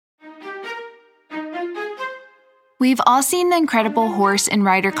We've all seen the incredible horse and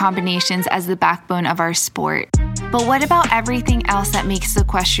rider combinations as the backbone of our sport. But what about everything else that makes the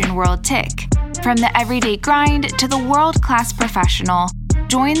equestrian world tick? From the everyday grind to the world-class professional,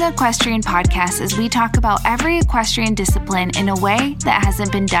 join the Equestrian Podcast as we talk about every equestrian discipline in a way that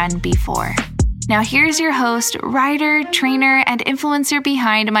hasn't been done before. Now here's your host, rider, trainer, and influencer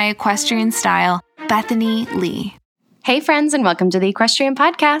behind my equestrian style, Bethany Lee. Hey friends, and welcome to the Equestrian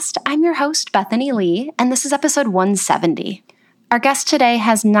Podcast. I'm your host, Bethany Lee, and this is episode 170. Our guest today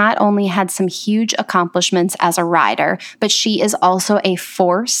has not only had some huge accomplishments as a rider, but she is also a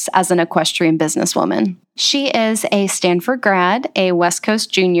force as an equestrian businesswoman. She is a Stanford grad, a West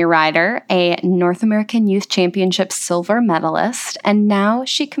Coast junior rider, a North American Youth Championship silver medalist, and now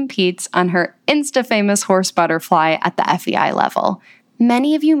she competes on her Insta-famous horse Butterfly at the FEI level.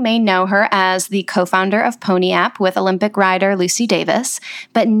 Many of you may know her as the co-founder of Pony App with Olympic rider Lindsay Douglass,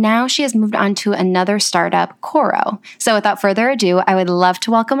 but now she has moved on to another startup, Corro. So without further ado, I would love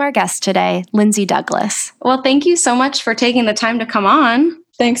to welcome our guest today, Lindsay Douglass. Well, thank you so much for taking the time to come on.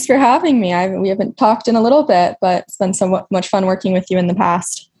 Thanks for having me. We haven't talked in a little bit, but it's been so much fun working with you in the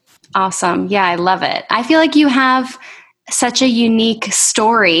past. Awesome. Yeah, I love it. I feel like you have such a unique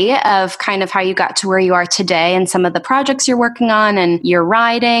story of kind of how you got to where you are today and some of the projects you're working on and your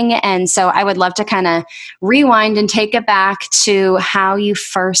riding. And so I would love to kind of rewind and take it back to how you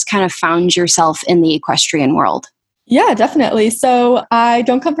first kind of found yourself in the equestrian world. Yeah, definitely. So I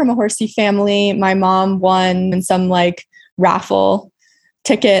don't come from a horsey family. My mom won in some raffle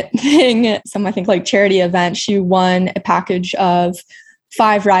ticket thing, some I think charity event. She won a package of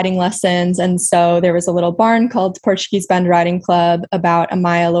 5 riding lessons. And so there was a little barn called Portuguese Bend Riding Club about a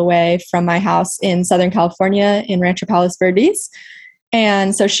mile away from my house in Southern California in Rancho Palos Verdes.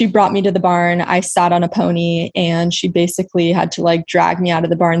 And so she brought me to the barn. I sat on a pony and she basically had to drag me out of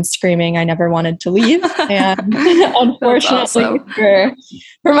the barn screaming I never wanted to leave. And unfortunately awesome.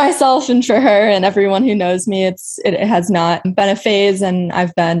 for myself and for her and everyone who knows me, it has not been a phase and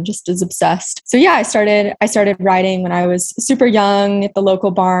I've been just as obsessed. So yeah, I started riding when I was super young at the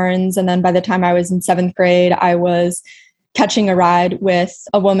local barns. And then by the time I was in 7th grade, I was catching a ride with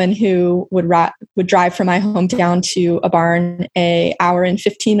a woman who would drive from my hometown to a barn an hour and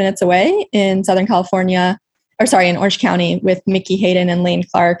 15 minutes away in Southern California, in Orange County, with Mickey Hayden and Lane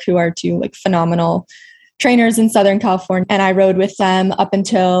Clark, who are 2 phenomenal trainers in Southern California. And I rode with them up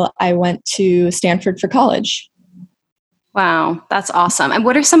until I went to Stanford for college. Wow, that's awesome. And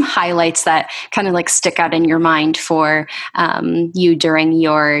what are some highlights that kind of stick out in your mind for you during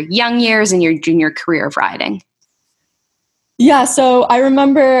your young years and your junior career of riding? Yeah, so I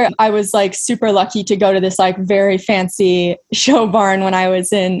remember I was super lucky to go to this very fancy show barn when I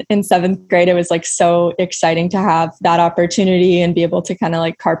was in 7th grade. It was so exciting to have that opportunity and be able to kind of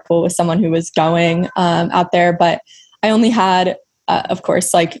carpool with someone who was going out there. But I only had, of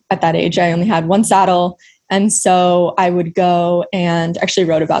course, at that age, I only had 1 saddle. And so I would go and actually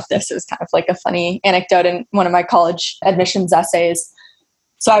wrote about this. It was kind of a funny anecdote in one of my college admissions essays.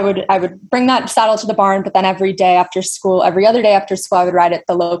 So I would bring that saddle to the barn, but then every other day after school, I would ride at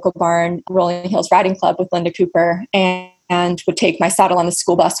the local barn, Rolling Hills Riding Club with Linda Cooper, and would take my saddle on the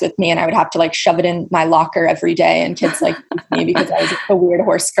school bus with me. And I would have to shove it in my locker every day. And kids me because I was a weird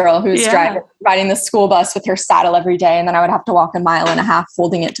horse girl who was riding the school bus with her saddle every day. And then I would have to walk 1.5 miles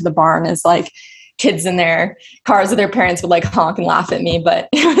holding it to the barn as kids in their cars with their parents would honk and laugh at me. But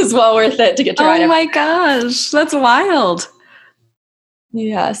it was well worth it to get to ride. Oh my gosh, that's wild.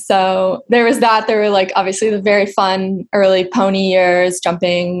 Yeah, so there was that. There were obviously the very fun early pony years,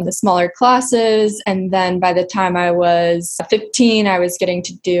 jumping the smaller classes. And then by the time I was 15, I was getting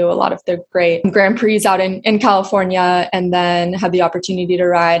to do a lot of the great Grand Prix out in California, and then had the opportunity to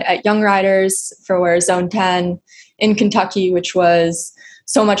ride at Young Riders for Zone 10 in Kentucky, which was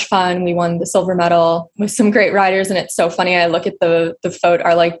so much fun. We won the silver medal with some great riders. And it's so funny. I look at the photo,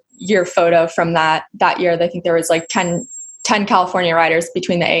 our year photo from that year. I think there was 10 California riders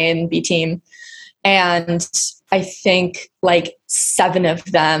between the A and B team. And I think 7 of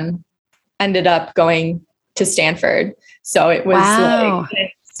them ended up going to Stanford. So it was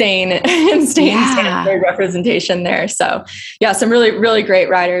insane Stanford representation there. So yeah, some really, really great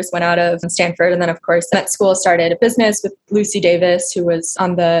riders went out of Stanford. And then of course at school started a business with Lindsay Douglass, who was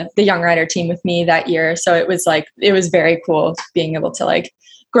on the young rider team with me that year. So it was very cool being able to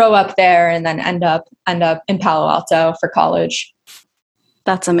grow up there and then end up in Palo Alto for college.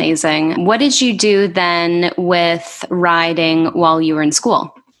 That's amazing. What did you do then with riding while you were in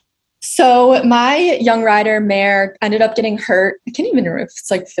school? So my young rider, Mare, ended up getting hurt. I can't even remember.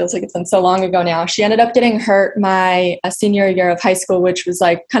 It's feels like it's been so long ago now. She ended up getting hurt my senior year of high school, which was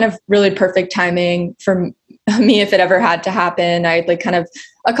kind of really perfect timing for me if it ever had to happen. I like kind of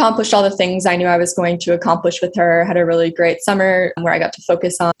accomplished all the things I knew I was going to accomplish with her. Had a really great summer where I got to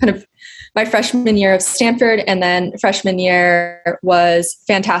focus on kind of my freshman year of Stanford. And then freshman year was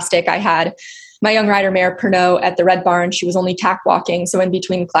fantastic. I had my young rider, Mare Pernod, at the Red Barn. She was only tack walking. So in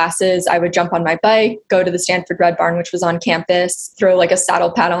between classes, I would jump on my bike, go to the Stanford Red Barn, which was on campus, throw like a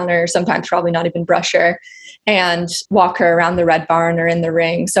saddle pad on her, sometimes probably not even brush her, and walk her around the Red Barn or in the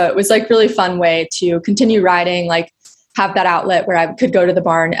ring. So it was like really fun way to continue riding, like have that outlet where I could go to the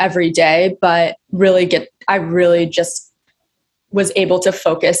barn every day, but I really just was able to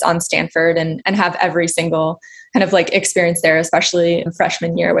focus on Stanford and have every single kind of like experience there, especially in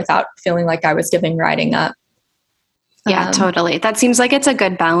freshman year, without feeling like I was giving riding up. Yeah, totally. That seems like it's a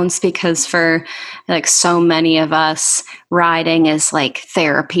good balance, because for like so many of us, riding is like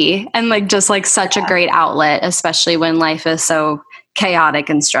therapy and like just like such a great outlet, especially when life is so chaotic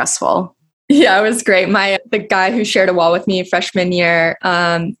and stressful. Yeah, it was great. The guy who shared a wall with me freshman year,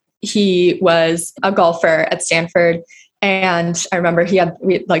 he was a golfer at Stanford. And I remember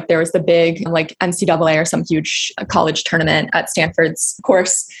there was the big like NCAA or some huge college tournament at Stanford's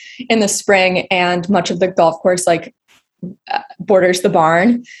course in the spring, and much of the golf course like borders the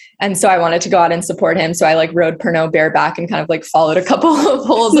barn. And so I wanted to go out and support him. So I like rode Pernod bareback and kind of like followed a couple of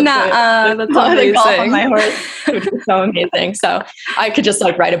holes of that's amazing. Golf on my horse, which was so amazing. So I could just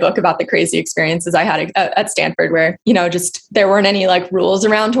like write a book about the crazy experiences I had at Stanford, where, just there weren't any like rules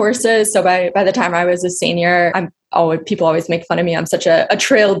around horses. So by the time I was a senior, people always make fun of me. I'm such a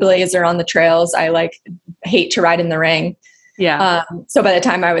trailblazer on the trails. I like hate to ride in the ring. Yeah. So by the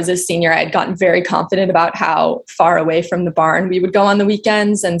time I was a senior, I had gotten very confident about how far away from the barn we would go on the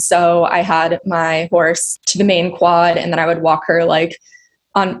weekends. And so I had my horse to the main quad, and then I would walk her like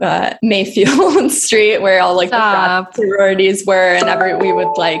on Mayfield Street, where all like the frat sororities were, and we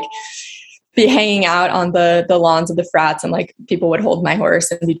would like be hanging out on the lawns of the frats, and like people would hold my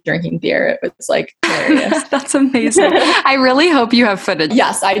horse and be drinking beer. It was like hilarious. That's amazing. I really hope you have footage.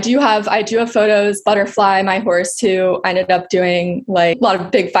 Yes, I do have photos. Butterfly, my horse, who I ended up doing like a lot of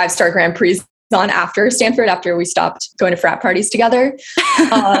big 5-star Grand Prix on after Stanford, after we stopped going to frat parties together.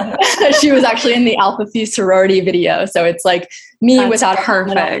 She was actually in the Alpha Phi sorority video. So it's like me without a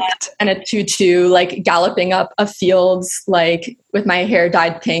perfect and a tutu, like galloping up a field, like with my hair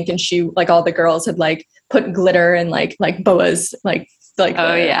dyed pink. And she, like all the girls had like put glitter and like boas, like,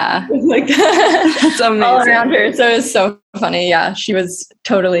 oh yeah. Like that's amazing. All around her. So it was so funny. Yeah. She's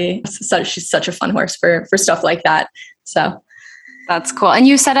such a fun horse for stuff like that. So that's cool. And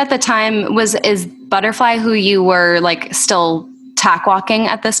you said at the time is Butterfly who you were like still tack walking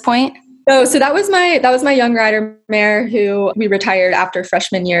at this point? Oh, so that was my young rider Mare, who we retired after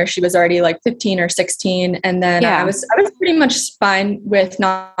freshman year. She was already like 15 or 16. And then I was pretty much fine with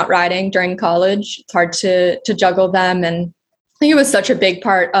not riding during college. It's hard to juggle them. And I think it was such a big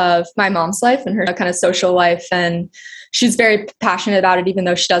part of my mom's life and her kind of social life. And she's very passionate about it, even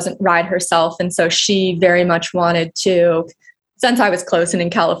though she doesn't ride herself. And so she very much wanted to, since I was close and in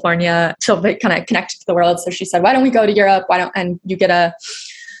California, she'll be kind of connected to the world. So she said, why don't we go to Europe?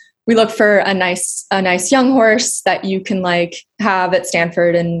 We look for a nice young horse that you can like have at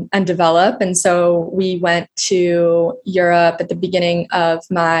Stanford and develop. And so we went to Europe at the beginning of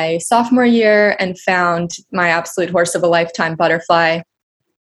my sophomore year and found my absolute horse of a lifetime, Butterfly,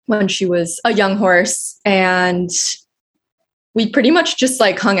 when she was a young horse. And we pretty much just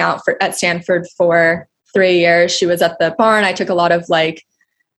like hung out at Stanford for 3 years. She was at the barn. I took a lot of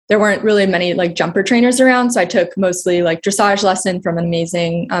there weren't really many like jumper trainers around. So I took mostly like dressage lesson from an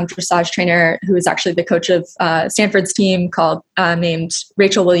amazing dressage trainer who is actually the coach of Stanford's team named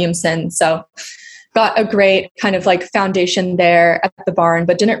Rachel Williamson. So got a great kind of like foundation there at the barn,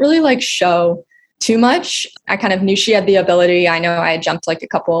 but didn't really like show too much. I kind of knew she had the ability. I know I had jumped like a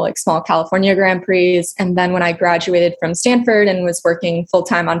couple like small California Grand Prix. And then when I graduated from Stanford and was working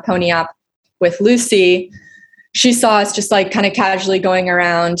full-time on Pony App with Lucy, she saw us just like kind of casually going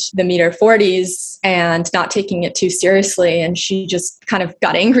around the meter 40s and not taking it too seriously. And she just kind of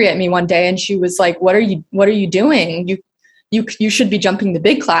got angry at me one day and she was like, what are you doing? You should be jumping the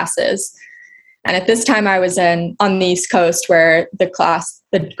big classes. And at this time I was on the East Coast where the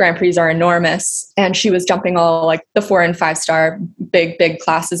Grand Prix are enormous. And she was jumping all like the 4 and 5 star big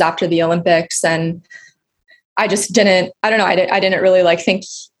classes after the Olympics. And I just didn't really like think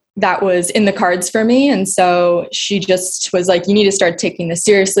that was in the cards for me. And so she just was like, you need to start taking this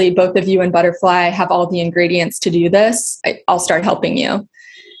seriously. Both of you and Butterfly have all the ingredients to do this. I'll start helping you.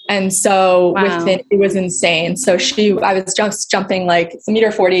 And so it was insane. So I was just jumping like the meter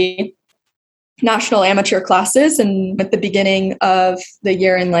 40 national amateur classes. And at the beginning of the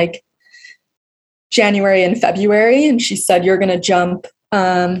year in like January and February. And she said, you're going to jump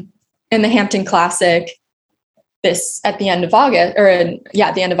in the Hampton Classic at the end of August,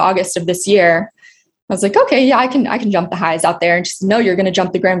 at the end of August of this year. I was like, okay, yeah, I can jump the highs out there. And she said, no, you're going to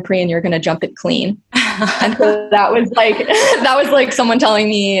jump the Grand Prix and you're going to jump it clean. And so that was like someone telling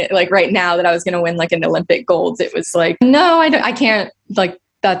me like right now that I was going to win like an Olympic gold. It was like, no, I can't, like,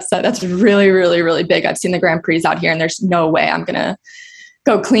 that's really, really, really big. I've seen the Grand Prix out here and there's no way I'm going to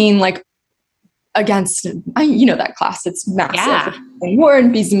go clean, like against, that class. It's massive. Yeah.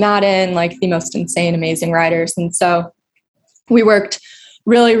 Warren, BZ Madden, like the most insane, amazing riders. And so we worked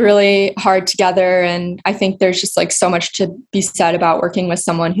really, really hard together. And I think there's just like so much to be said about working with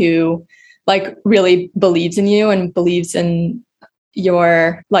someone who like really believes in you and believes in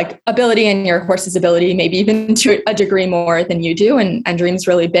your like ability and your horse's ability, maybe even to a degree more than you do, and dreams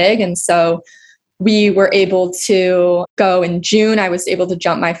really big. And so we were able to go in June. I was able to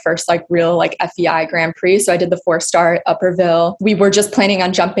jump my first like real like FEI Grand Prix. So I did the 4-star at Upperville. We were just planning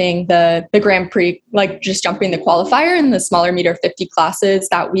on jumping the Grand Prix, like just jumping the qualifier in the smaller meter 50 classes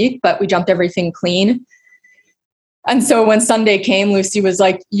that week, but we jumped everything clean. And so when Sunday came, Lucy was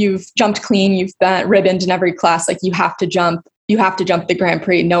like, you've jumped clean, you've been ribboned in every class. Like you have to jump the Grand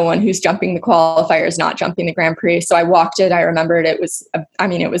Prix. No one who's jumping the qualifier is not jumping the Grand Prix. So I walked it. I remembered it was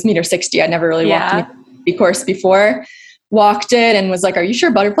meter 60. I'd never really walked a course before. Walked it and was like, are you sure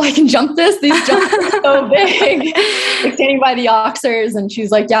Butterfly can jump this? These jumps are so big. Like standing by the oxers. And she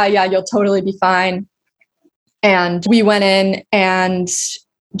was like, yeah, you'll totally be fine. And we went in and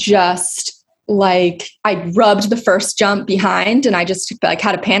just like I rubbed the first jump behind and I just like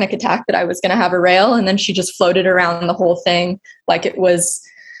had a panic attack that I was going to have a rail. And then she just floated around the whole thing like it was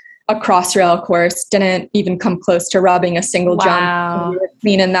a cross rail course. Didn't even come close to rubbing a single jump. We were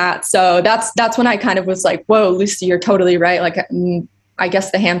clean in that. So that's when I kind of was like, whoa, Lucy, you're totally right. Like I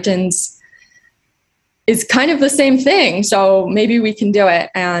guess the Hamptons is kind of the same thing. So maybe we can do it.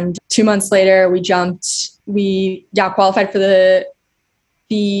 And 2 months later we qualified for the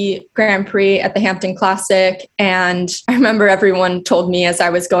Grand Prix at the Hampton Classic. And I remember everyone told me as I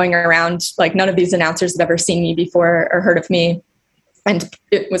was going around, like none of these announcers had ever seen me before or heard of me. And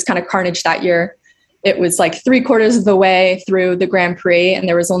it was kind of carnage that year. It was like 3/4 of the way through the Grand Prix and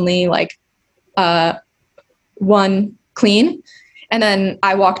there was only like one clean. And then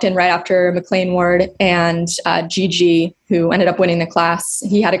I walked in right after McLean Ward and Gigi, who ended up winning the class.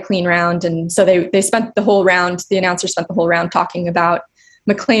 He had a clean round. And so they spent the whole round, the announcer spent the whole round talking about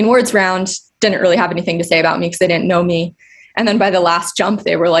McLean Ward's round. Didn't really have anything to say about me because they didn't know me. And then by the last jump,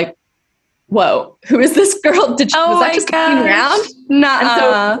 they were like, whoa, who is this girl? Was that just a clean round?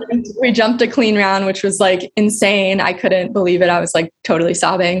 Nuh-uh. And so we jumped a clean round, which was like insane. I couldn't believe it. I was like totally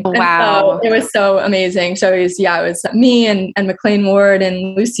sobbing. Wow. And so it was so amazing. So it was me and McLean Ward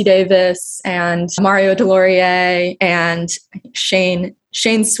and Lucy Davis and Mario Delorier and Shane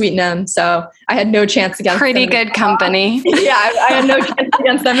Sweetnam. So I had no chance against pretty them. Good company. Yeah, I had no chance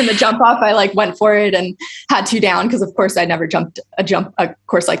against them in the jump off. I like went for it and had 2 down because of course I'd never jumped a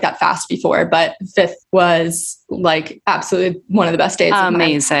course like that fast before. But 5th was like absolutely one of the best days.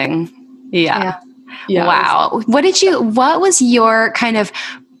 Amazing. Yeah. Wow. Was, what was your kind of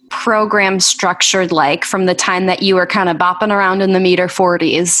program structured like from the time that you were kind of bopping around in the meter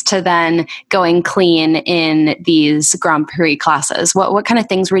 40s to then going clean in these Grand Prix classes? What kind of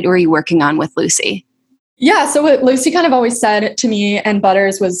things were you working on with Lucy? Yeah. So what Lucy kind of always said to me and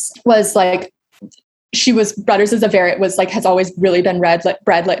Butters was like, Butters has always really been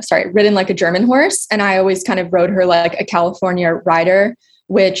ridden like a German horse. And I always kind of rode her like a California rider,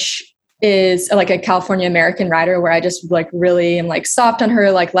 which is like a California American rider where I just like really am like soft on her,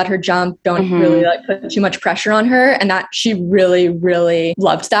 like let her jump, don't really like put too much pressure on her. And that she really, really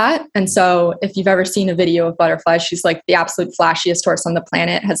loved that. And so if you've ever seen a video of Butterfly, she's like the absolute flashiest horse on the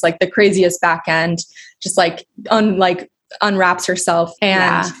planet, has like the craziest back end, just like unwraps herself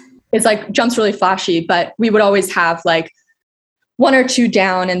and it's like jumps really flashy, but we would always have like 1 or 2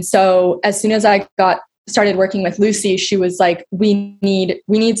 down. And so as soon as I started working with Lucy, she was like, we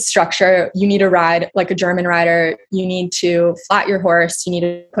need structure. You need to ride like a German rider. You need to flat your horse. You need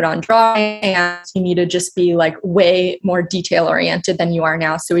to put on draw and you need to just be like way more detail oriented than you are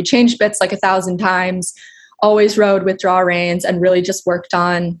now. So we changed bits like 1,000 times, always rode with draw reins and really just worked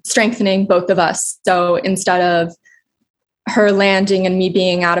on strengthening both of us. So instead of her landing and me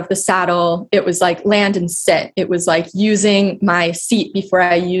being out of the saddle, it was like land and sit. It was like using my seat before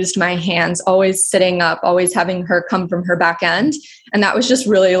I used my hands, always sitting up, always having her come from her back end. And that was just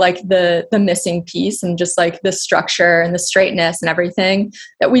really like the missing piece, and just like the structure and the straightness and everything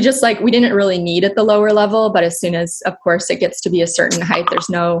that we didn't really need at the lower level. But as soon as, of course, it gets to be a certain height, there's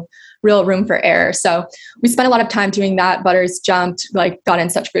no real room for error. So we spent a lot of time doing that. Butters jumped, like got in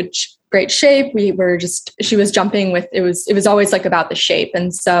such great shape. She was jumping with, it was always like about the shape.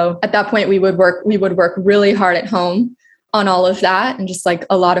 And so at that point we would work really hard at home on all of that and just like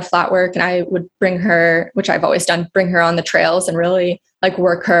a lot of flat work. And I would bring her, which I've always done, bring her on the trails and really like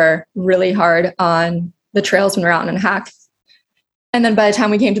work her really hard on the trails when we're out in a hack. And then by the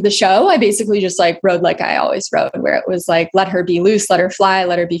time we came to the show, I basically just like rode like I always rode, where it was like, let her be loose, let her fly,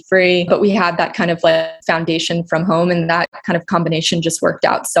 let her be free. But we had that kind of like foundation from home, and that kind of combination just worked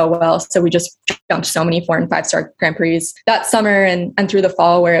out so well. So we just jumped so many 4 and 5 star Grand Prix that summer and through the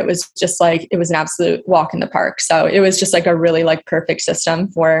fall, where it was just like, it was an absolute walk in the park. So it was just like a really like perfect system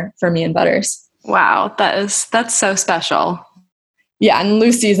for me and Butters. Wow. That's so special. Yeah. And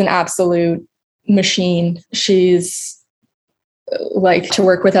Lucy's an absolute machine. She's like, to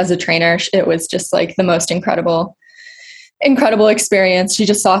work with as a trainer, it was just like the most incredible experience. She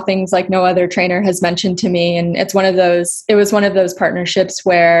just saw things like no other trainer has mentioned to me. And it was one of those partnerships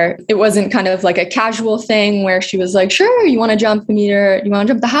where it wasn't kind of like a casual thing where she was like, sure, you want to jump the meter, you want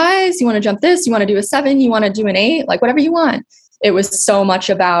to jump the highs, you want to jump this, you want to do a 7, you want to do an 8, like whatever you want. It was so much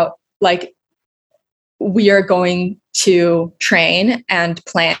about like, we are going to train and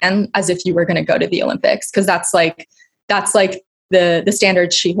plan as if you were going to go to the Olympics. Cause that's like the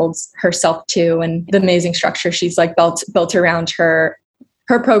standards she holds herself to, and the amazing structure she's like built around her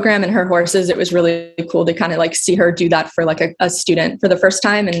program and her horses. It was really cool to kind of like see her do that for like a student for the first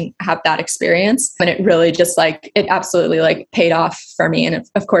time and have that experience. And it really just like, it absolutely like paid off for me. And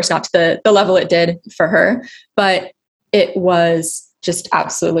of course not to the level it did for her, but it was just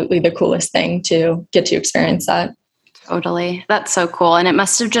absolutely the coolest thing to get to experience that. Totally. That's so cool. And it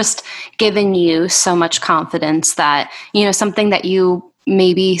must have just given you so much confidence that, you know, something that you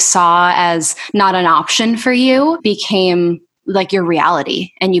maybe saw as not an option for you became like your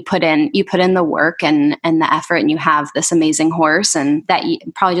reality, and you put in the work and the effort, and you have this amazing horse, and that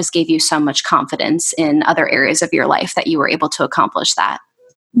probably just gave you so much confidence in other areas of your life that you were able to accomplish that.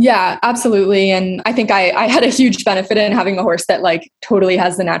 Yeah, absolutely. And I think I had a huge benefit in having a horse that like totally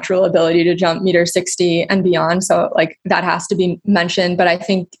has the natural ability to jump meter 60 and beyond. So like that has to be mentioned. But I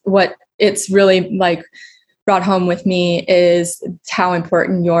think what it's really like brought home with me is how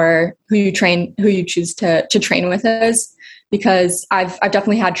important who you choose to train with is. Because I've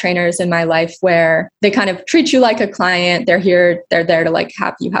definitely had trainers in my life where they kind of treat you like a client. They're there to like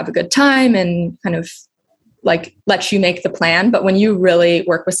have you have a good time and kind of like let you make the plan. But when you really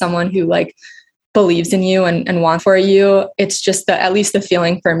work with someone who like believes in you and wants for you, it's just at least the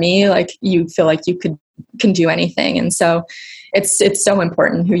feeling for me, like you feel like you can do anything. And so it's so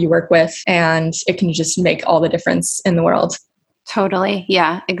important who you work with, and it can just make all the difference in the world. Totally.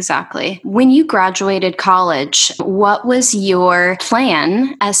 Yeah, exactly. When you graduated college, what was your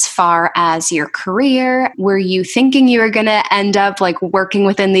plan as far as your career? Were you thinking you were going to end up like working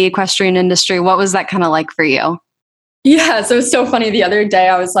within the equestrian industry? What was that kind of like for you? Yeah. So it's so funny. The other day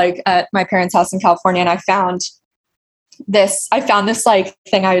I was like at my parents' house in California, and I found this like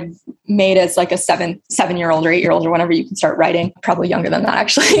thing I had made as like a 7-year-old or 8-year-old or whenever you can start writing, probably younger than that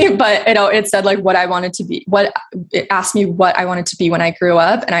actually. But it said like what I wanted to be, it asked me what I wanted to be when I grew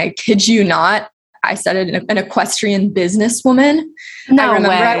up. And I kid you not, I said it, an equestrian businesswoman. No I remember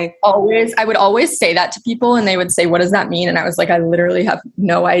way. I would always say that to people, and they would say, what does that mean? And I was like, I literally have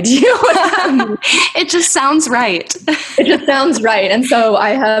no idea what that means. It just sounds right. It just sounds right. And so I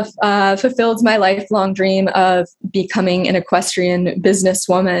have fulfilled my lifelong dream of becoming an equestrian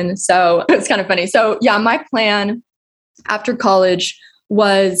businesswoman. So it's kind of funny. So yeah, my plan after college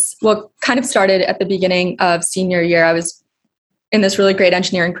was, kind of started at the beginning of senior year. I was in this really great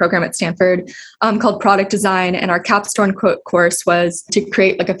engineering program at Stanford called product design. And our capstone course was to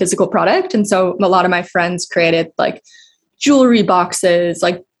create like a physical product. And so a lot of my friends created like jewelry boxes,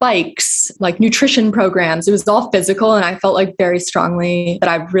 like bikes, like nutrition programs. It was all physical. And I felt like very strongly that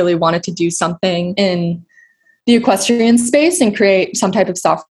I really wanted to do something in the equestrian space and create some type of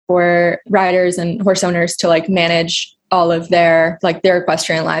software riders and horse owners to like manage all of their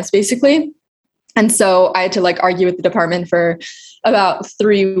equestrian lives basically. And so I had to like argue with the department for about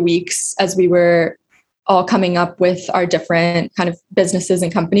 3 weeks as we were all coming up with our different kind of businesses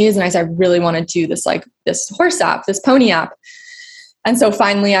and companies. And I said, I really want to do this horse app, this pony app. And so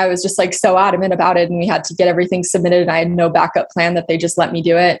finally I was just like so adamant about it, and we had to get everything submitted, and I had no backup plan that they just let me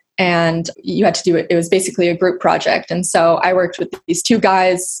do it. And you had to do it. It was basically a group project. And so I worked with these 2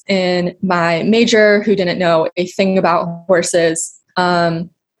 guys in my major who didn't know a thing about horses,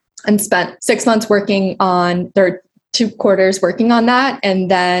 and spent 6 months working on their 2 quarters working on that. And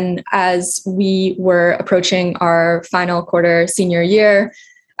then as we were approaching our final quarter senior year,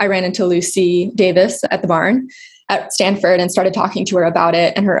 I ran into Lucy Davis at the barn at Stanford and started talking to her about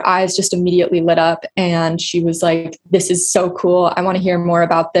it. And her eyes just immediately lit up. And she was like, this is so cool. I want to hear more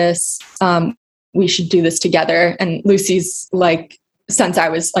about this. We should do this together. And Lucy's like, since I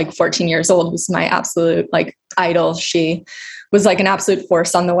was like 14 years old, was my absolute like idol. She was like an absolute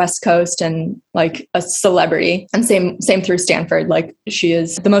force on the West Coast and like a celebrity. And same through Stanford. Like she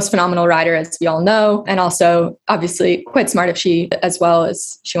is the most phenomenal rider, as we all know. And also obviously quite smart if she, as well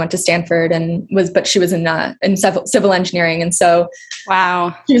as she went to Stanford but she was in civil engineering. And so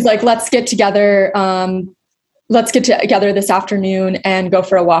wow, she was like, let's get together this afternoon and go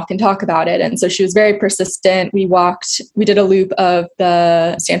for a walk and talk about it. And so she was very persistent. We did a loop of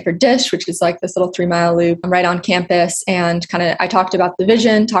the Stanford Dish, which is like this little 3-mile loop right on campus. And I talked about the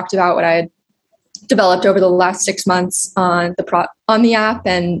vision, talked about what I had developed over the last 6 months on the app.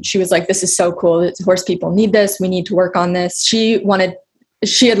 And she was like, this is so cool. Horse people need this. We need to work on this.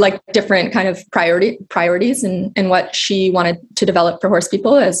 She had like different kind of priorities and what she wanted to develop for horse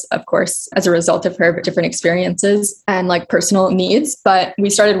people as a result of her different experiences and like personal needs. But we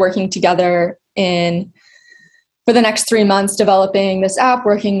started working together for the next 3 months, developing this app,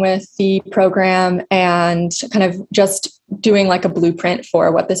 working with the program and kind of just doing like a blueprint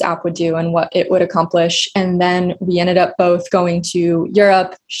for what this app would do and what it would accomplish. And then we ended up both going to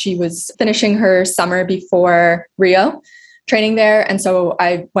Europe. She was finishing her summer before Rio, training there. And so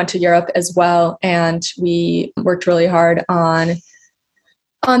I went to Europe as well. And we worked really hard on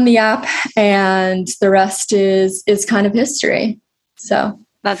the app, and the rest is kind of history. So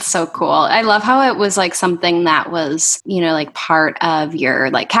that's so cool. I love how it was like something that was, like part of your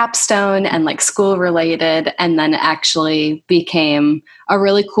like capstone and like school related, and then actually became a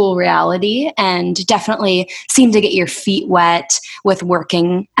really cool reality and definitely seemed to get your feet wet with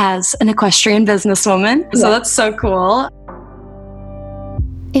working as an equestrian businesswoman. Yeah. So that's so cool.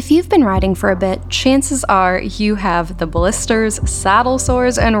 If you've been riding for a bit, chances are you have the blisters, saddle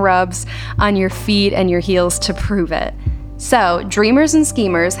sores, and rubs on your feet and your heels to prove it. So, Dreamers and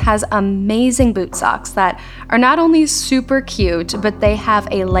Schemers has amazing boot socks that are not only super cute, but they have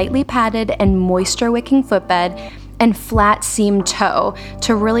a lightly padded and moisture-wicking footbed and flat seam toe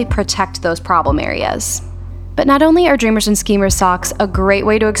to really protect those problem areas. But not only are Dreamers and Schemers socks a great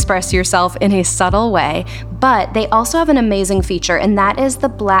way to express yourself in a subtle way, but they also have an amazing feature, and that is the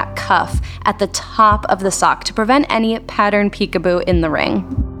black cuff at the top of the sock to prevent any pattern peekaboo in the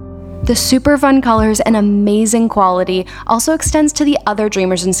ring. The super fun colors and amazing quality also extends to the other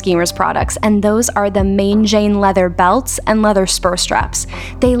Dreamers and Schemers products, and those are the main chain leather belts and leather spur straps.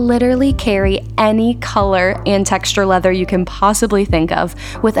 They literally carry any color and texture leather you can possibly think of,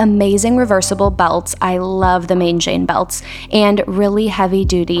 with amazing reversible belts. I love the main chain belts, and really heavy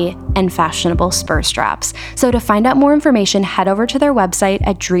duty and fashionable spur straps. So to find out more information, head over to their website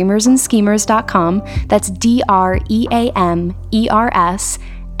at dreamersandschemers.com. That's DreamersNschemers.com.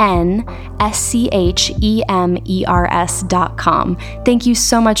 Thank you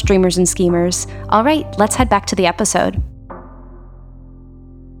so much, Dreamers and Schemers. All right, let's head back to the episode.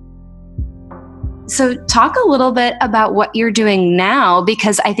 So talk a little bit about what you're doing now,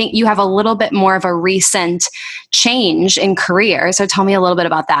 because I think you have a little bit more of a recent change in career. So tell me a little bit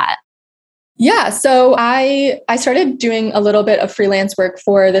about that. Yeah. So I started doing a little bit of freelance work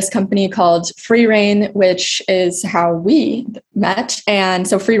for this company called Free Rein, which is how we met. And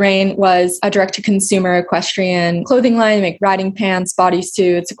so Free Rein was a direct-to-consumer equestrian clothing line. They make riding pants,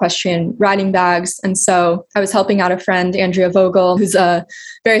 bodysuits, equestrian riding bags. And so I was helping out a friend, Andrea Vogel, who's a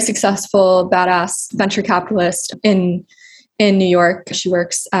very successful, badass venture capitalist in New York. She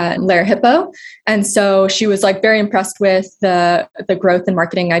works at Lair Hippo. And so she was like very impressed with the growth and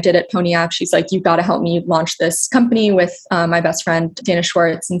marketing I did at Pony App. She's like, you've got to help me launch this company with my best friend, Dana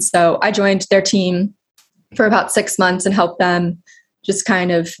Schwartz. And so I joined their team for about 6 months and helped them just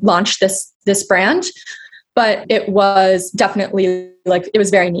kind of launch this brand. But it was definitely like, it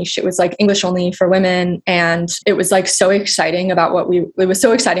was very niche. It was like English only for women. And it was like so exciting what we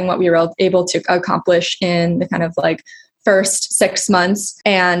were able to accomplish in the kind of like first 6 months.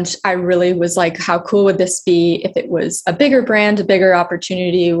 And I really was like, how cool would this be if it was a bigger brand, a bigger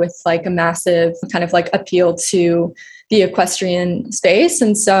opportunity with like a massive kind of like appeal to the equestrian space.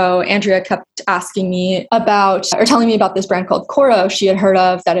 And so Andrea kept asking me telling me about this brand called Corro she had heard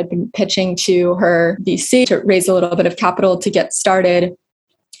of, that had been pitching to her VC to raise a little bit of capital to get started.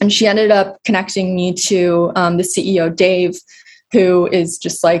 And she ended up connecting me to the CEO, Dave, who is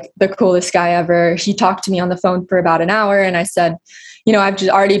just like the coolest guy ever. He talked to me on the phone for about an hour, and I said, I've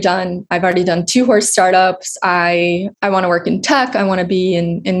already done 2 horse startups. I want to work in tech. I want to be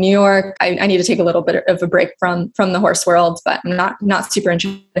in New York. I need to take a little bit of a break from the horse world, but I'm not super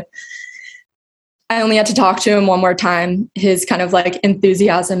interested. I only had to talk to him one more time. His kind of like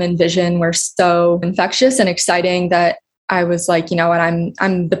enthusiasm and vision were so infectious and exciting that I was like, you know what,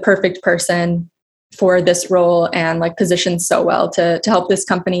 I'm the perfect person for this role, and like positioned so well to help this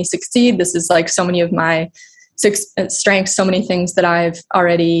company succeed. This is like so many of my strengths, so many things that I've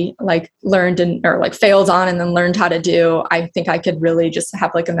already like learned or like failed on and then learned how to do. I think I could really just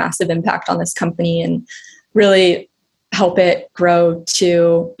have like a massive impact on this company and really help it grow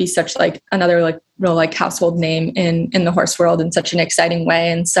to be such like another like real like household name in the horse world in such an exciting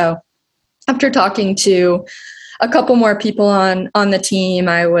way. And so after talking to a couple more people on the team,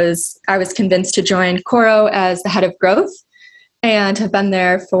 I was convinced to join Corro as the head of growth, and have been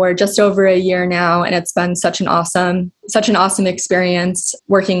there for just over a year now. And it's been such an awesome experience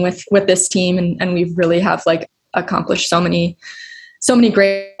working with this team. And we've really have like accomplished so many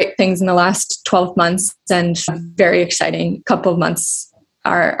great things in the last 12 months, and a very exciting couple of months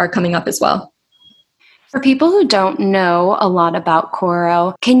are coming up as well. For people who don't know a lot about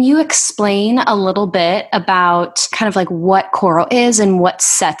Corro, can you explain a little bit about kind of like what Corro is and what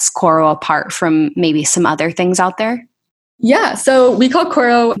sets Corro apart from maybe some other things out there? Yeah, so we call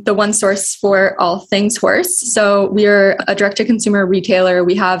Corro the one source for all things horse. So we're a direct-to-consumer retailer.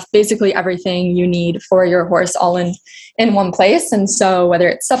 We have basically everything you need for your horse all in one place. And so whether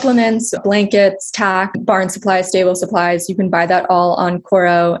it's supplements, blankets, tack, barn supplies, stable supplies, you can buy that all on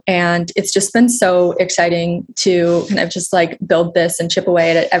Corro. And it's just been so exciting to kind of just like build this and chip away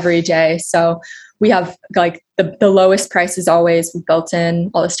at it every day. So we have like the lowest prices always. We've built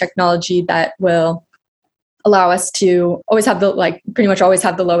in all this technology that will allow us to always have pretty much always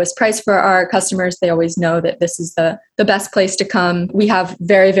have the lowest price for our customers. They always know that this is the best place to come. We have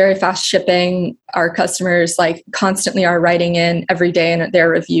very, very fast shipping. Our customers like constantly are writing in every day in their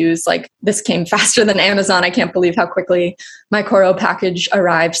reviews, like, this came faster than Amazon. I can't believe how quickly my Corro package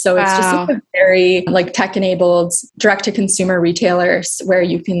arrived. So it's just like a very like tech-enabled direct-to-consumer retailers where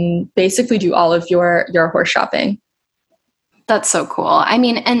you can basically do all of your horse shopping. That's so cool. I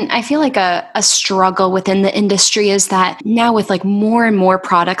mean, and I feel like a struggle within the industry is that now with like more and more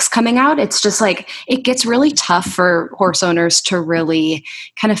products coming out, it's just like, it gets really tough for horse owners to really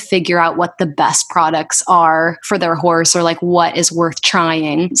kind of figure out what the best products are for their horse, or like what is worth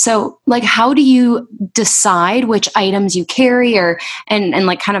trying. So like, how do you decide which items you carry, and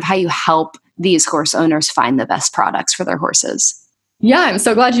like kind of how you help these horse owners find the best products for their horses? Yeah, I'm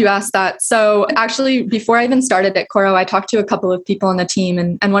so glad you asked that. So actually, before I even started at Corro, I talked to a couple of people on the team.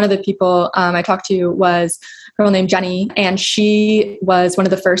 And one of the people I talked to was a girl named Jenny. And she was one of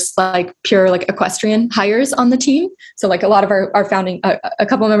the first like pure like equestrian hires on the team. So like a lot of our founding, a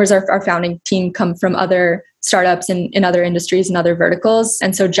couple of members of our founding team come from other startups in other industries and other verticals.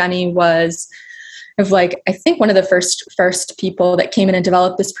 And so Jenny was like, I think one of the first people that came in and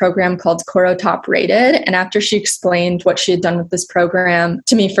developed this program called Corro Top Rated. And after she explained what she had done with this program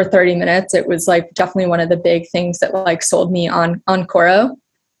to me for 30 minutes, it was like definitely one of the big things that like sold me on Corro.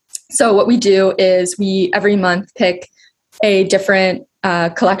 So what we do is we every month pick a different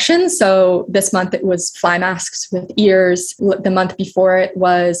collection. So this month it was fly masks with ears. The month before it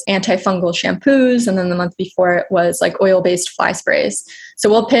was antifungal shampoos. And then the month before it was like oil-based fly sprays. So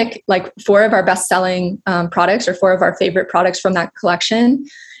we'll pick like 4 of our best-selling products, or 4 of our favorite products from that collection,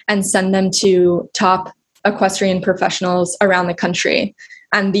 and send them to top equestrian professionals around the country.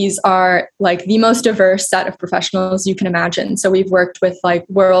 And these are like the most diverse set of professionals you can imagine. So we've worked with like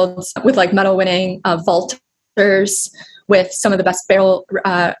medal winning vaulters, with some of the best barrel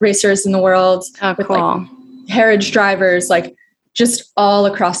racers in the world, with like carriage drivers, like just all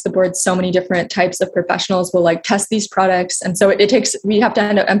across the board. So many different types of professionals will like test these products. And so we have to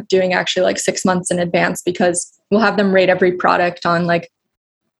end up doing actually like 6 months in advance, because we'll have them rate every product on like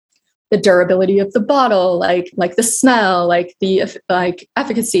the durability of the bottle, like the smell, like the like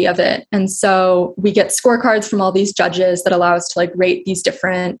efficacy of it. And so we get scorecards from all these judges that allow us to like rate these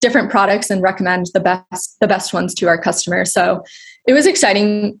different products and recommend the best ones to our customers. So it was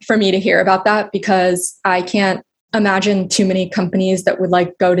exciting for me to hear about that, because I can't imagine too many companies that would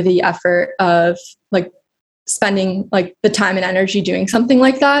like go to the effort of like spending like the time and energy doing something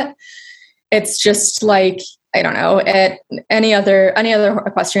like that. It's just like, I don't know, at any other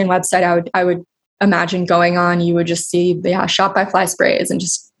equestrian website I would imagine going on, you would just see, shop by fly sprays, and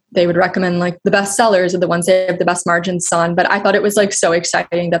just they would recommend like the best sellers or the ones they have the best margins on. But I thought it was like so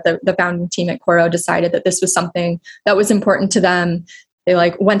exciting that the founding team at Corro decided that this was something that was important to them. They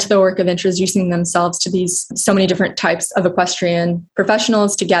like went to the work of introducing themselves to these so many different types of equestrian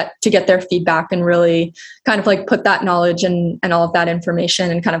professionals to get their feedback and really kind of like put that knowledge and all of that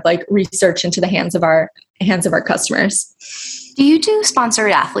information and kind of like research into the hands of our customers. Do you do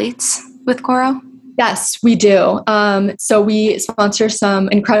sponsored athletes with Corro? Yes, we do. So we sponsor some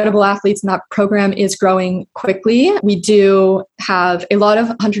incredible athletes, and that program is growing quickly. We do have a lot of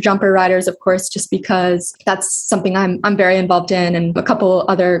hunter jumper riders, of course, just because that's something I'm very involved in, and a couple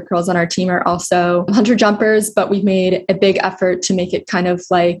other girls on our team are also hunter jumpers. But we've made a big effort to make it kind of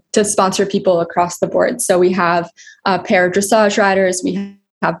like to sponsor people across the board. So we have pair dressage riders, we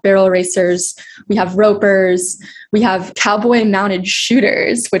have barrel racers, we have ropers, we have cowboy mounted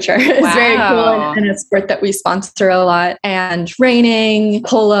shooters, which are is very cool and a sport that we sponsor a lot, and reining,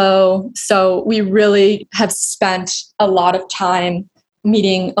 polo. So we really have spent a lot of time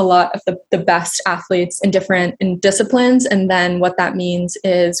meeting a lot of the best athletes in different disciplines. And then what that means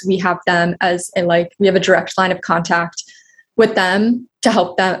is we have them we have a direct line of contact with them to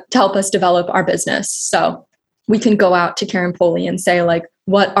help us develop our business. So we can go out to Karen Poley and say like,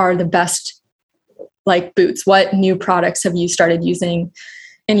 what are the best like boots? What new products have you started using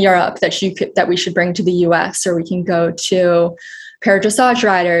in Europe that we should bring to the US? Or we can go to pair dressage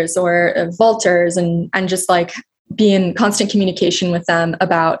riders or vaulters and just like be in constant communication with them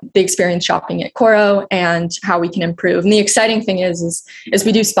about the experience shopping at Corro and how we can improve. And the exciting thing is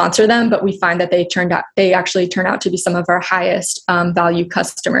we do sponsor them, but we find that they actually turn out to be some of our highest value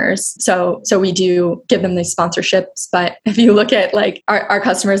customers. So we do give them these sponsorships. But if you look at like our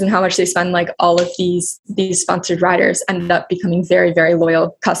customers and how much they spend, like all of these sponsored riders ended up becoming very, very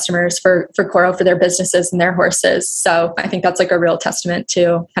loyal customers for Corro, for their businesses and their horses. So I think that's like a real testament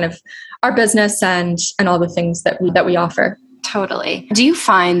to kind of our business and all the things that we offer. Totally. Do you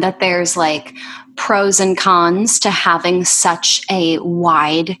find that there's like pros and cons to having such a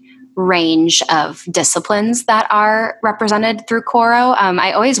wide range of disciplines that are represented through Corro?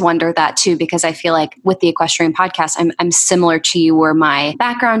 I always wonder that too, because I feel like with the Equestrian Podcast, I'm similar to you, where my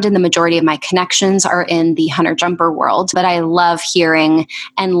background and the majority of my connections are in the hunter jumper world, but I love hearing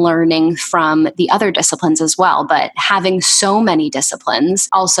and learning from the other disciplines as well. But having so many disciplines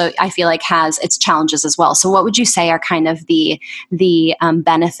also, I feel like, has its challenges as well. So what would you say are kind of the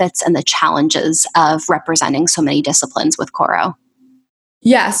benefits and the challenges of representing so many disciplines with Corro?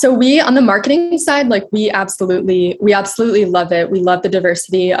 Yeah. So we, on the marketing side, like we absolutely love it. We love the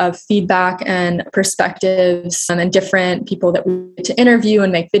diversity of feedback and perspectives and different people that we get to interview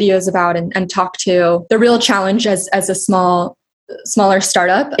and make videos about and talk to. The real challenge as a smaller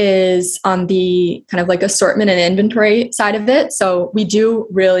startup is on the kind of like assortment and inventory side of it. So we do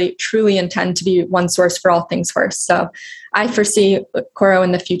really truly intend to be one source for all things horse. So I foresee Corro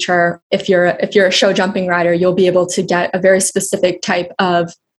in the future, if you're a show jumping rider, you'll be able to get a very specific type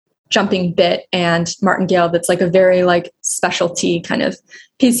of jumping bit and martingale that's like a very like specialty kind of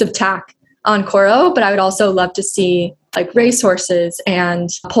piece of tack on Corro. But I would also love to see like racehorses and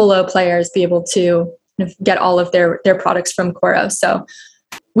polo players be able to get all of their products from Corro. So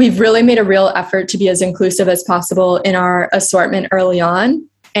we've really made a real effort to be as inclusive as possible in our assortment early on.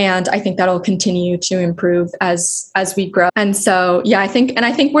 And I think that'll continue to improve as we grow. And so, yeah, I think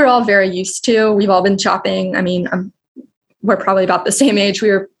we're all very used to, we've all been shopping. I mean, we're probably about the same age. We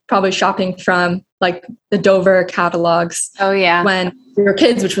were probably shopping from like the Dover catalogs. Oh yeah. When we were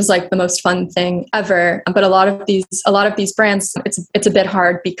kids, which was like the most fun thing ever. But a lot of these brands, it's a bit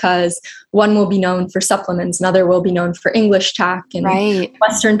hard because one will be known for supplements, another will be known for English tack, and right.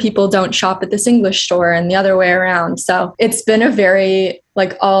 Western people don't shop at this English store and the other way around. So it's been a very,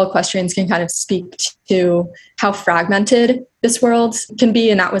 like, all equestrians can kind of speak to how fragmented this world can be.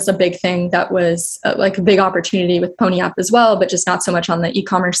 And that was a big thing that was like a big opportunity with Pony App as well, but just not so much on the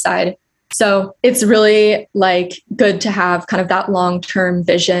e-commerce side. So it's really like good to have kind of that long-term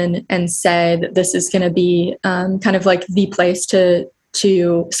vision and say that this is going to be kind of like the place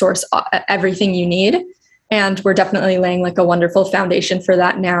to source everything you need. And we're definitely laying like a wonderful foundation for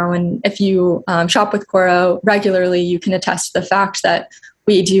that now. And if you shop with Corro regularly, you can attest to the fact that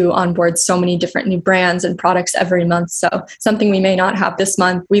we do onboard so many different new brands and products every month. So something we may not have this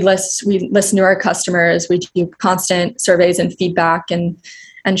month, we listen to our customers, we do constant surveys and feedback and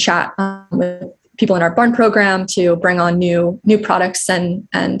chat with people in our barn program to bring on new products and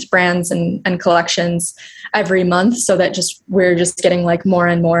brands and collections every month, so that we're just getting like more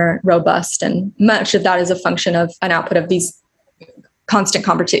and more robust. And much of that is a function of an output of these constant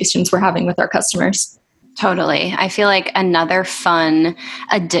conversations we're having with our customers. Totally. I feel like another fun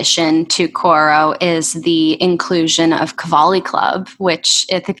addition to Corro is the inclusion of Cavalli Club, which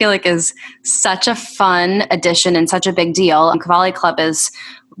I feel like is such a fun addition and such a big deal. Cavalli Club is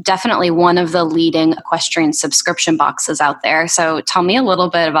definitely one of the leading equestrian subscription boxes out there. So tell me a little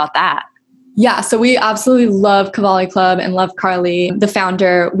bit about that. Yeah, so we absolutely love Cavalli Club and love Carly, the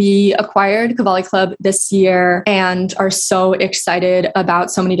founder. We acquired Cavalli Club this year and are so excited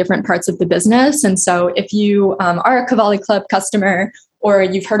about so many different parts of the business. And so if you are a Cavalli Club customer or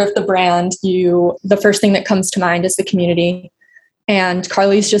you've heard of the brand, the first thing that comes to mind is the community. And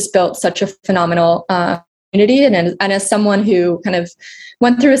Carly's just built such a phenomenal community. And as someone who kind of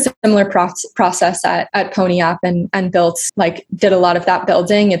went through a similar process at Pony App and did a lot of that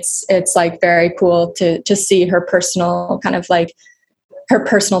building, it's like very cool to see her personal kind of like her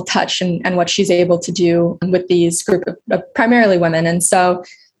personal touch and what she's able to do with these group of primarily women. And so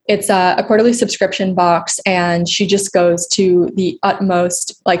it's a quarterly subscription box, and she just goes to the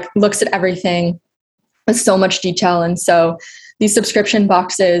utmost, like looks at everything with so much detail. And so these subscription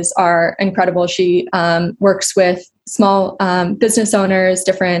boxes are incredible. She works with small business owners,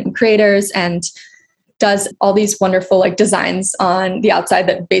 different creators, and does all these wonderful like designs on the outside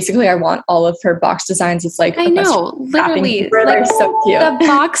that basically I want all of her box designs. It's like, I know, literally, like, they're so cute. The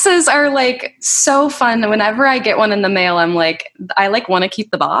boxes are like so fun. Whenever I get one in the mail, I'm like, I like want to keep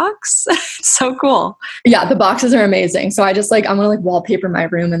the box. It's so cool. Yeah, the boxes are amazing. So I just like, I'm going to like wallpaper my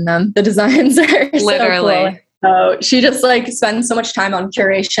room in them. The designs are literally so cool. So she just like spends so much time on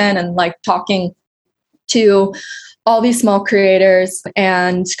curation and like talking to all these small creators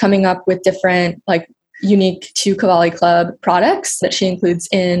and coming up with different like unique to Cavalli Club products that she includes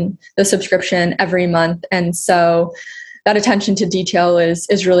in the subscription every month. And so that attention to detail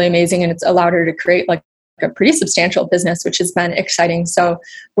is really amazing, and it's allowed her to create like a pretty substantial business, which has been exciting. So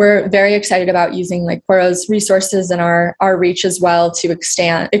we're very excited about using like Corro's resources and our reach as well to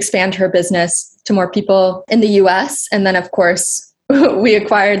expand her business to more people in the US. And then of course, we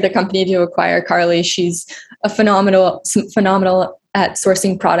acquired the company to acquire Carly. She's a phenomenal at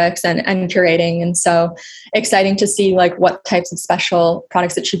sourcing products and curating. And so exciting to see like what types of special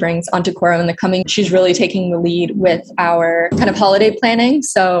products that she brings onto Corro in the coming. She's really taking the lead with our kind of holiday planning.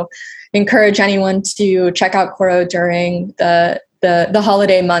 So encourage anyone to check out Corro during the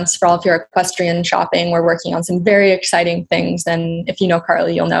holiday months for all of your equestrian shopping. We're working on some very exciting things. And if you know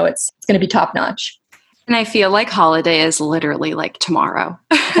Carly, you'll know it's going to be top notch. And I feel like holiday is literally like tomorrow.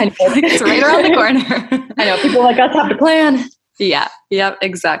 I feel like it's right around the corner. I know, people like us have to plan. Yeah,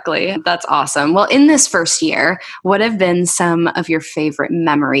 exactly. That's awesome. Well, in this first year, what have been some of your favorite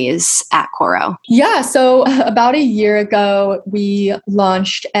memories at Corro? Yeah, so about a year ago, we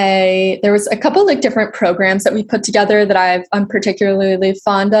launched there was a couple like different programs that we put together that I'm particularly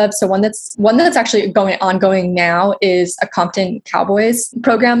fond of. So one that's actually ongoing now is a Compton Cowboys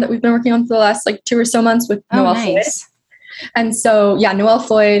program that we've been working on for the last like 2 or so months with Noelle Floyd. And so, yeah, Noelle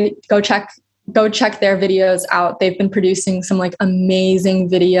Floyd, go check their videos out. They've been producing some like amazing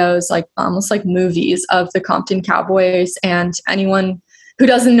videos, like almost like movies of the Compton Cowboys. And anyone who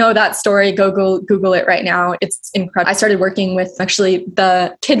doesn't know that story, Google it right now. It's incredible. I started working with actually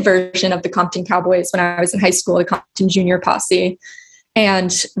the kid version of the Compton Cowboys when I was in high school, the Compton Junior Posse.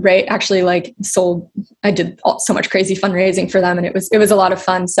 And Ray actually I did so much crazy fundraising for them, and it was a lot of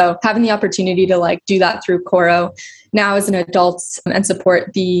fun. So having the opportunity to like do that through Corro now as an adult and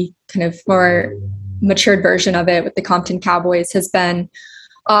support the kind of more matured version of it with the Compton Cowboys has been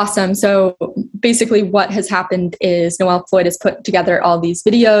awesome. So basically what has happened is Noelle Floyd has put together all these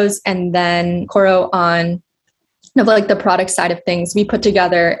videos, and then Corro on like the product side of things, we put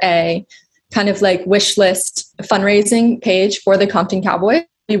together a kind of like wish list fundraising page for the Compton Cowboys.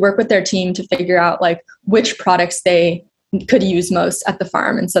 We work with their team to figure out like which products they could use most at the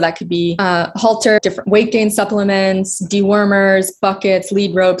farm. And so that could be halter, different weight gain supplements, dewormers, buckets,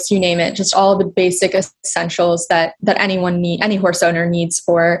 lead ropes, you name it, just all the basic essentials that any horse owner needs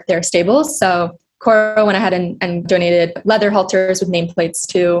for their stables. So Corro went ahead and donated leather halters with nameplates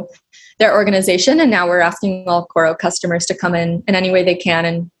to their organization. And now we're asking all Corro customers to come in any way they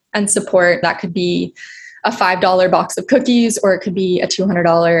can and support. That could be a $5 box of cookies, or it could be a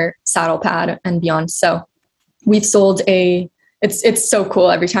 $200 saddle pad and beyond. So we've sold it's so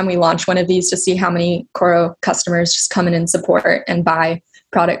cool every time we launch one of these to see how many Corro customers just come in and support and buy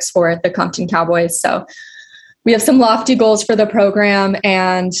products for the Compton Cowboys. So we have some lofty goals for the program,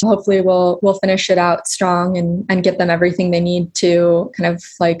 and hopefully we'll finish it out strong and get them everything they need to kind of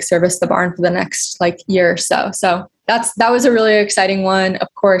like service the barn for the next like year or so. So that was a really exciting one. Of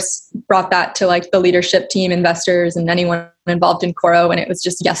course, brought that to like the leadership team, investors, and anyone involved in Corro. And it was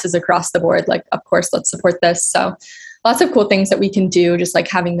just yeses across the board. Like, of course, let's support this. So lots of cool things that we can do, just like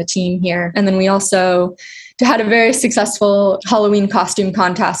having the team here. And then we also had a very successful Halloween costume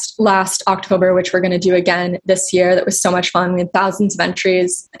contest last October, which we're going to do again this year. That was so much fun. We had thousands of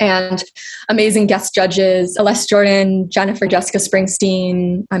entries and amazing guest judges, Celeste Jordan, Jennifer, Jessica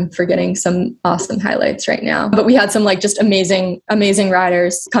Springsteen. I'm forgetting some awesome highlights right now, but we had some like just amazing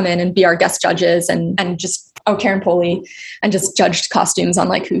riders come in and be our guest judges and just, Karen Poley, and just judged costumes on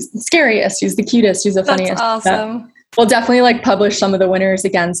like who's the scariest, who's the cutest, who's the funniest. That's awesome. We'll definitely like publish some of the winners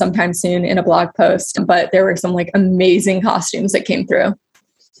again sometime soon in a blog post, but there were some like amazing costumes that came through.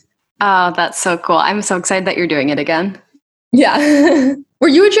 Oh, that's so cool. I'm so excited that you're doing it again. Yeah. Were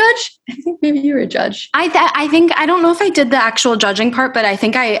you a judge? I think maybe you were a judge. I think, I don't know if I did the actual judging part, but I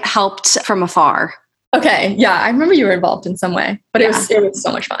think I helped from afar. Okay. Yeah. I remember you were involved in some way, but it was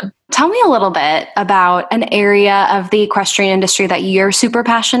so much fun. Tell me a little bit about an area of the equestrian industry that you're super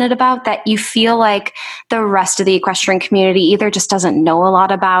passionate about that you feel like the rest of the equestrian community either just doesn't know a lot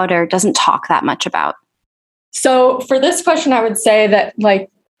about or doesn't talk that much about. So for this question, I would say that like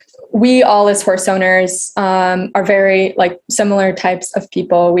we all as horse owners are very like similar types of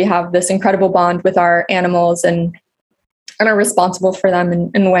people. We have this incredible bond with our animals and are responsible for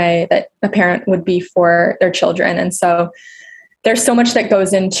them in a way that a parent would be for their children. And so there's so much that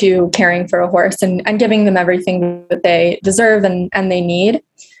goes into caring for a horse and giving them everything that they deserve and they need.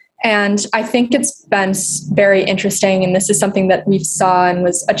 And I think it's been very interesting, and this is something that we saw and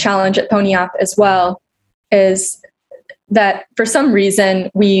was a challenge at Pony Up as well, is that for some reason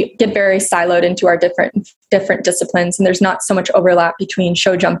we get very siloed into our different disciplines, and there's not so much overlap between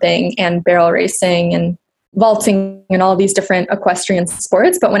show jumping and barrel racing and vaulting and all these different equestrian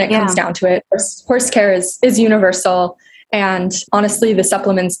sports. But when it comes down to it, horse care is universal. And honestly, the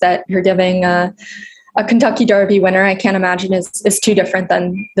supplements that you're giving a Kentucky Derby winner, I can't imagine is too different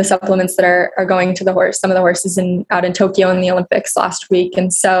than the supplements that are going to the horse. Some of the horses out in Tokyo in the Olympics last week.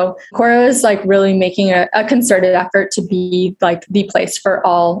 And so Corro is like really making a concerted effort to be like the place for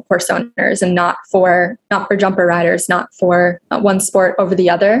all horse owners and not for jumper riders, not for one sport over the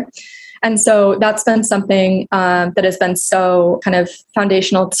other. And so that's been something that has been so kind of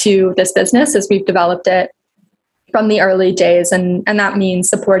foundational to this business as we've developed it from the early days. And that means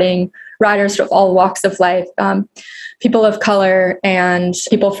supporting riders of all walks of life, people of color and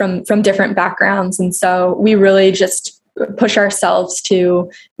people from different backgrounds. And so we really just push ourselves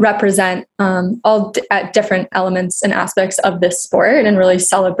to represent all at different elements and aspects of this sport and really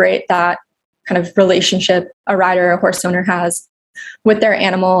celebrate that kind of relationship a rider or horse owner has with their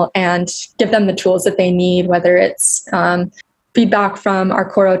animal and give them the tools that they need, whether it's feedback from our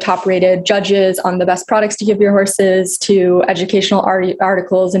Corro top-rated judges on the best products to give your horses, to educational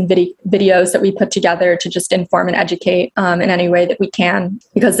articles and videos that we put together to just inform and educate in any way that we can.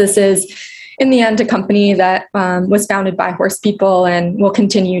 Because this is, in the end, a company that was founded by horse people and will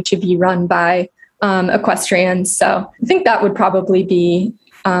continue to be run by equestrians. So I think that would probably be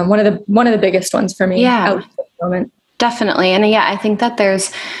one of the biggest ones for me at the moment. Definitely. And yeah, I think that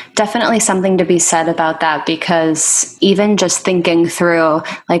there's definitely something to be said about that, because even just thinking through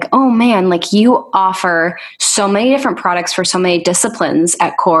like, oh man, like you offer so many different products for so many disciplines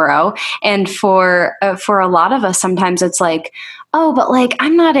at Corro. And for a lot of us, sometimes it's like, oh, but like,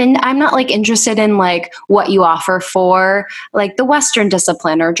 I'm not like interested in like what you offer for like the Western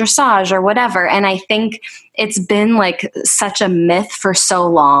discipline or dressage or whatever. And I think it's been like such a myth for so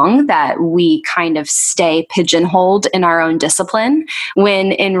long that we kind of stay pigeonholed in our own discipline,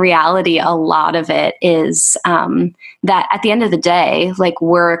 when in reality, a lot of it is that at the end of the day, like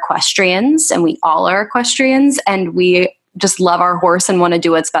we're equestrians and we all are equestrians and we just love our horse and want to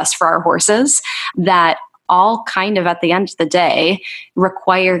do what's best for our horses, that all kind of at the end of the day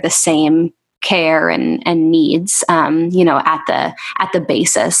require the same care and needs, at the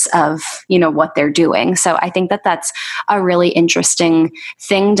basis of, what they're doing. So I think that that's a really interesting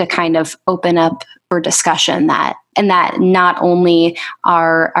thing to kind of open up for discussion, that not only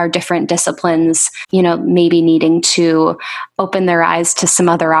are different disciplines, maybe needing to open their eyes to some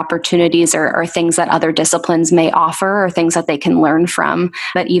other opportunities or things that other disciplines may offer or things that they can learn from,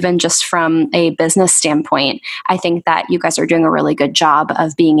 but even just from a business standpoint, I think that you guys are doing a really good job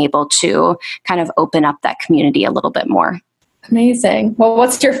of being able to kind of open up that community a little bit more. Amazing. Well,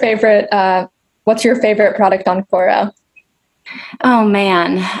 what's your favorite product on Corro? Oh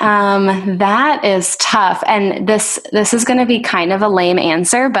man, that is tough. And this is going to be kind of a lame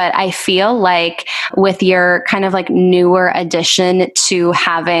answer, but I feel like with your kind of like newer addition to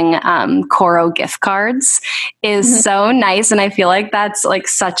having Corro gift cards is so nice. And I feel like that's like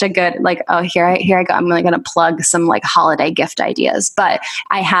such a good, like, oh, here I go. I'm really going to plug some like holiday gift ideas, but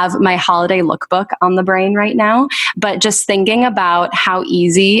I have my holiday lookbook on the brain right now. But just thinking about how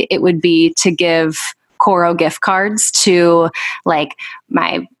easy it would be to give Corro gift cards to like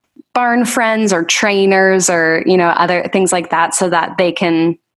my barn friends or trainers or, other things like that so that they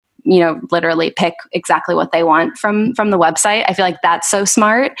can, literally pick exactly what they want from the website. I feel like that's so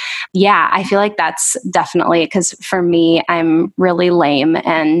smart. Yeah, I feel like that's definitely, because for me, I'm really lame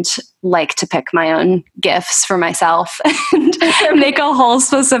and like to pick my own gifts for myself and make a whole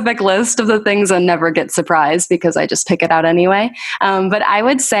specific list of the things and never get surprised because I just pick it out anyway. But I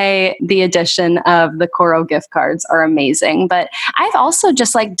would say the addition of the Corro gift cards are amazing. But I've also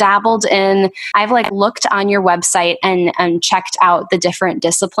just like dabbled in, I've like looked on your website and checked out the different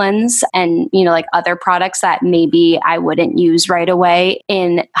disciplines and, like other products that maybe I wouldn't use right away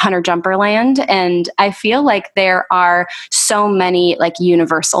in Hunter Jumper Land. And I feel like there are so many like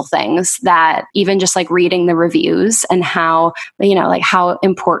universal things that even just like reading the reviews and how, like how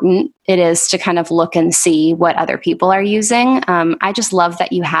important it is to kind of look and see what other people are using. I just love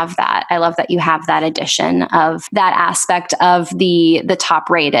that you have that. I love that you have that addition of that aspect of the top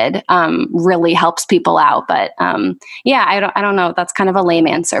rated, really helps people out. But yeah, I don't know. That's kind of a lame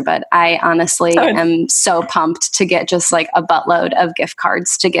answer, but I honestly am so pumped to get just like a buttload of gift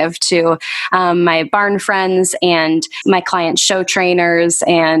cards to give to my barn friends and my client show trainers,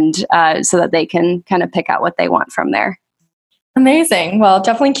 and so that they can kind of pick out what they want from there. Amazing. Well,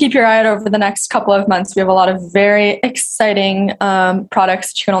 definitely keep your eye out over the next couple of months. We have a lot of very exciting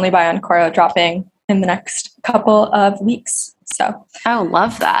products that you can only buy on Corro dropping in the next couple of weeks. So, oh,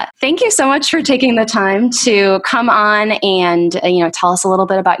 love that. Thank you so much for taking the time to come on and, tell us a little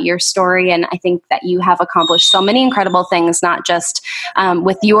bit about your story. And I think that you have accomplished so many incredible things, not just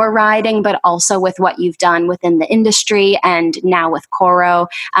with your riding, but also with what you've done within the industry and now with Corro.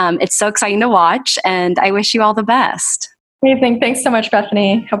 It's so exciting to watch, and I wish you all the best. Amazing. Thanks so much,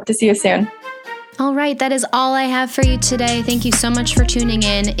 Bethany. Hope to see you soon. All right, that is all I have for you today. Thank you so much for tuning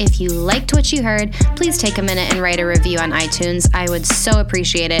in. If you liked what you heard, please take a minute and write a review on iTunes. I would so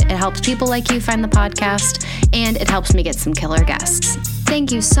appreciate it. It helps people like you find the podcast, and it helps me get some killer guests.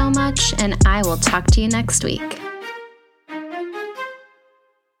 Thank you so much, and I will talk to you next week.